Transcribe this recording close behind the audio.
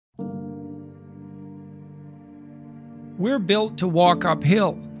we're built to walk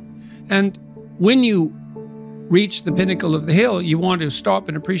uphill. And when you reach the pinnacle of the hill, you want to stop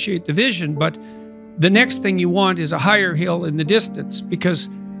and appreciate the vision, but the next thing you want is a higher hill in the distance, because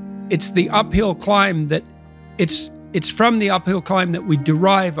it's the uphill climb that it's from the uphill climb that we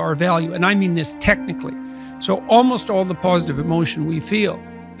derive our value. And I mean this technically. So almost all the positive emotion we feel,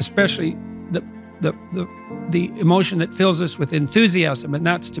 especially the emotion that fills us with enthusiasm, and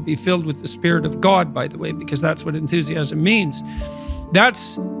that's to be filled with the Spirit of God, by the way, because that's what enthusiasm means.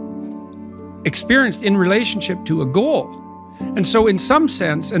 That's experienced in relationship to a goal. And so in some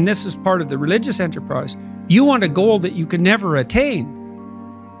sense, and this is part of the religious enterprise, you want a goal that you can never attain,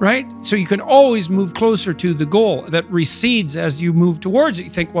 right? So you can always move closer to the goal that recedes as you move towards it. You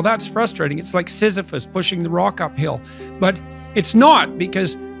think, well, that's frustrating. It's like Sisyphus pushing the rock uphill. But it's not,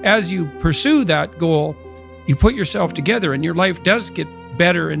 because as you pursue that goal, you put yourself together and your life does get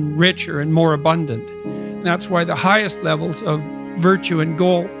better and richer and more abundant. And that's why the highest levels of virtue and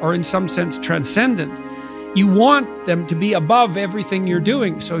goal are in some sense transcendent. You want them to be above everything you're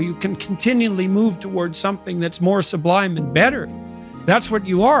doing so you can continually move towards something that's more sublime and better. That's what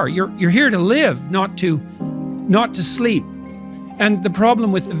you are. You're here to live, not to sleep. And the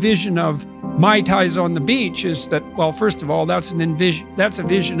problem with the vision of Mai Tais on the beach is that, well, first of all, that's a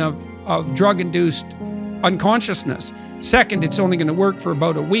vision of drug-induced unconsciousness. Second, it's only going to work for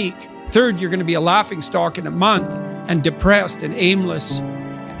about a week. Third, you're going to be a laughingstock in a month and depressed and aimless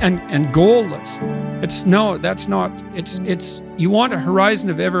and goalless. You want a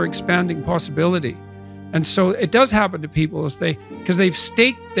horizon of ever-expanding possibility. And so it does happen to people because they've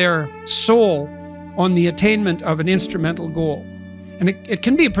staked their soul on the attainment of an instrumental goal. And it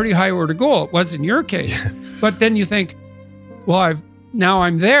can be a pretty high order goal. It was in your case. But then you think, well, now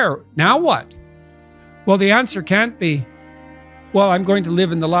I'm there. Now what? Well, the answer can't be, well, I'm going to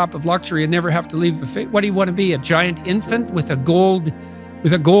live in the lap of luxury and never have to leave the faith. What do you want to be, a giant infant with a gold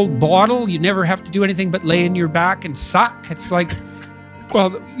bottle? You never have to do anything but lay in your back and suck. It's like,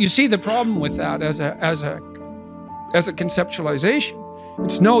 well, you see the problem with that as a conceptualization.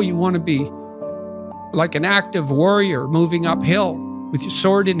 It's no, you want to be like an active warrior moving uphill with your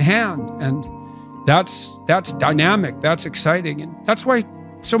sword in hand. And that's dynamic, that's exciting. And that's why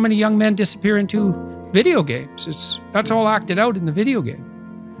so many young men disappear into video games. That's all acted out in the video game.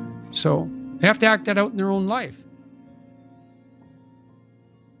 So they have to act that out in their own life.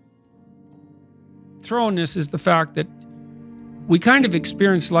 Thrownness is the fact that we kind of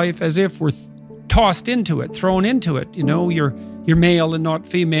experience life as if we're tossed into it, thrown into it. You know, you're male and not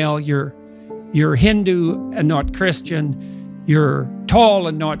female, you're Hindu and not Christian, you're tall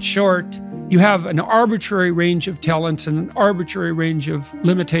and not short. You have an arbitrary range of talents and an arbitrary range of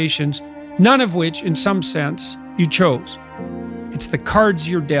limitations, none of which, in some sense, you chose. It's the cards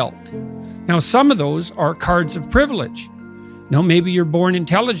you're dealt. Now, some of those are cards of privilege. Now, maybe you're born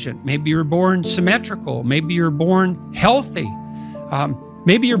intelligent, maybe you're born symmetrical, maybe you're born healthy.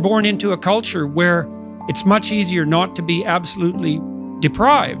 Maybe you're born into a culture where it's much easier not to be absolutely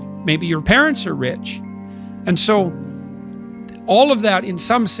deprived. Maybe your parents are rich. And so all of that in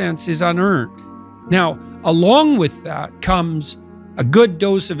some sense is unearned. Now, along with that comes a good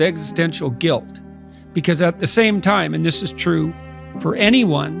dose of existential guilt, because at the same time, and this is true for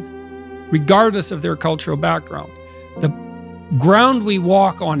anyone, regardless of their cultural background, the ground we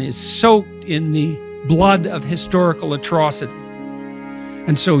walk on is soaked in the blood of historical atrocity.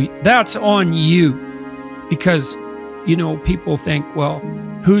 And so that's on you, because, you know, people think, well,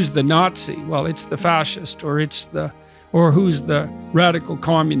 who's the Nazi? Well, it's the fascist, or who's the radical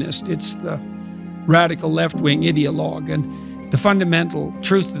communist? It's the radical left-wing ideologue. And the fundamental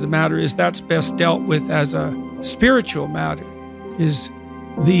truth of the matter is that's best dealt with as a spiritual matter, is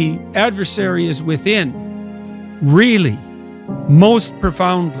the adversary is within, really, most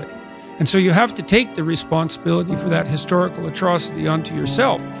profoundly. And so you have to take the responsibility for that historical atrocity onto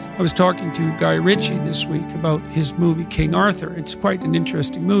yourself. I was talking to Guy Ritchie this week about his movie King Arthur. It's quite an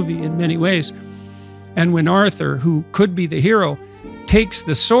interesting movie in many ways. And when Arthur, who could be the hero, takes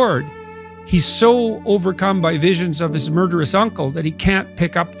the sword, he's so overcome by visions of his murderous uncle that he can't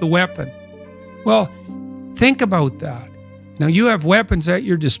pick up the weapon. Well, think about that. Now, you have weapons at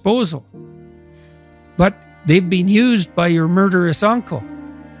your disposal, but they've been used by your murderous uncle.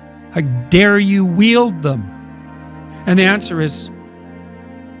 How dare you wield them? And the answer is,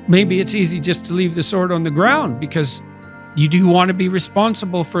 maybe it's easy just to leave the sword on the ground, because you do want to be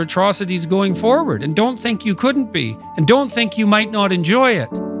responsible for atrocities going forward. And don't think you couldn't be. And don't think you might not enjoy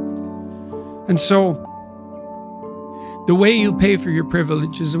it. And so, the way you pay for your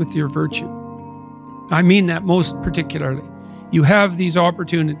privilege is with your virtue. I mean that most particularly. You have these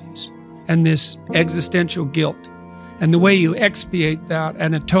opportunities and this existential guilt. And the way you expiate that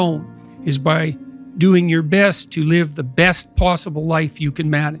and atone is by doing your best to live the best possible life you can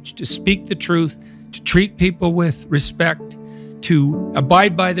manage, to speak the truth, to treat people with respect, to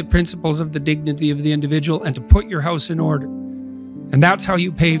abide by the principles of the dignity of the individual, and to put your house in order. And that's how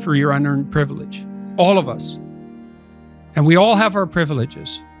you pay for your unearned privilege. All of us. And we all have our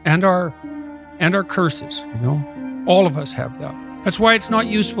privileges and our curses, you know. All of us have that. That's why it's not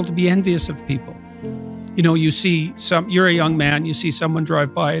useful to be envious of people. You know, you're a young man, you see someone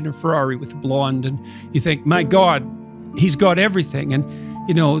drive by in a Ferrari with a blonde, and you think, my God, he's got everything. And,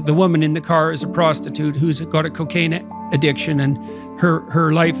 you know, the woman in the car is a prostitute who's got a cocaine addiction, and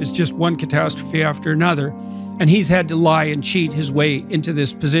her life is just one catastrophe after another. And he's had to lie and cheat his way into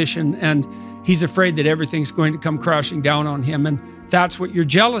this position, and he's afraid that everything's going to come crashing down on him, and that's what you're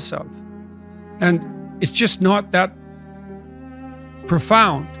jealous of. And it's just not that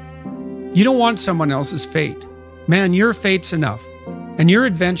profound. You don't want someone else's fate. Man, your fate's enough, and your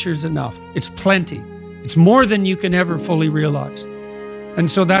adventure's enough. It's plenty. It's more than you can ever fully realize. And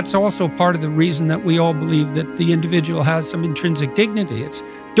so that's also part of the reason that we all believe that the individual has some intrinsic dignity. It's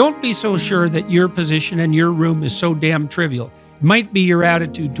don't be so sure that your position and your room is so damn trivial. It might be your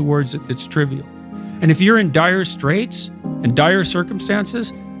attitude towards it that's trivial. And if you're in dire straits and dire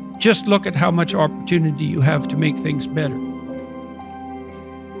circumstances, just look at how much opportunity you have to make things better.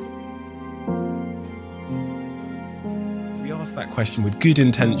 We asked that question with good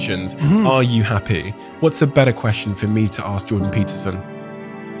intentions. Are you happy? What's a better question for me to ask Jordan Peterson?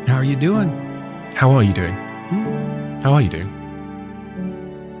 How are you doing? How are you doing? How are you doing?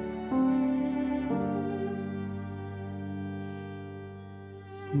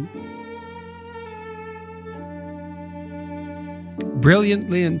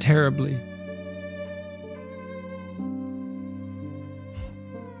 Brilliantly and terribly.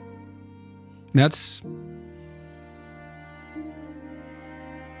 That's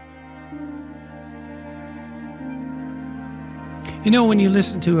you know, when you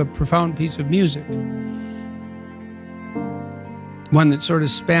listen to a profound piece of music, one that sort of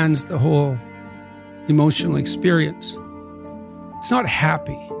spans the whole emotional experience, it's not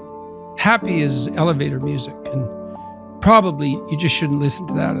happy. Happy is elevator music, and probably you just shouldn't listen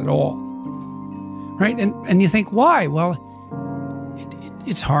to that at all, right? And you think, why? Well,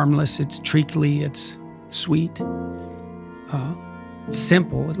 it's harmless, it's treacly, it's sweet, it's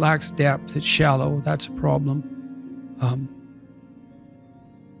simple, it lacks depth, it's shallow, that's a problem.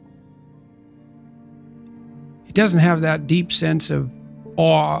 It doesn't have that deep sense of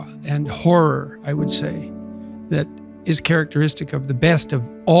awe and horror, I would say, that is characteristic of the best of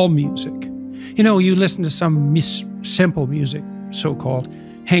all music. You know, you listen to some simple music, so-called.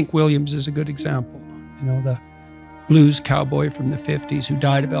 Hank Williams is a good example. You know, the blues cowboy from the 50s who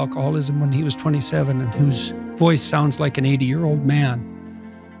died of alcoholism when he was 27 and whose voice sounds like an 80-year-old man.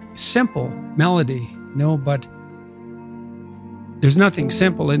 Simple melody, you know, but there's nothing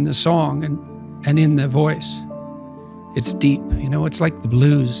simple in the song and in the voice. It's deep, you know, it's like the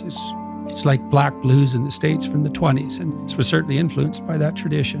blues. It's like black blues in the States from the 20s, and it was certainly influenced by that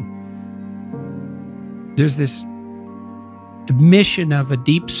tradition. There's this admission of a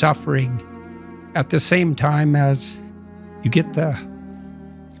deep suffering at the same time as you get the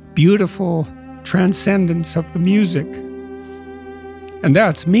beautiful transcendence of the music. And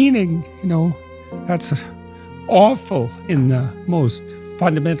that's meaning, you know, that's awful in the most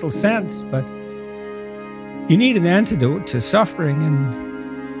fundamental sense, but you need an antidote to suffering,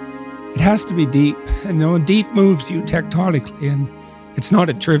 and it has to be deep. And you know, deep moves you tectonically, and it's not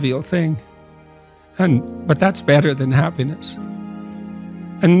a trivial thing. But that's better than happiness.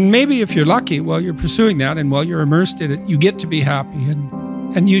 And maybe if you're lucky while you're pursuing that and while you're immersed in it, you get to be happy,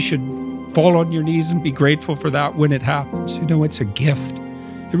 and you should fall on your knees and be grateful for that when it happens. You know, it's a gift.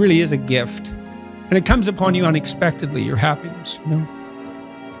 It really is a gift. And it comes upon you unexpectedly, your happiness, you know.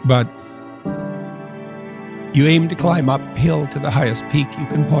 But you aim to climb uphill to the highest peak you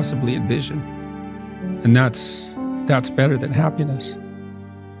can possibly envision. And that's better than happiness.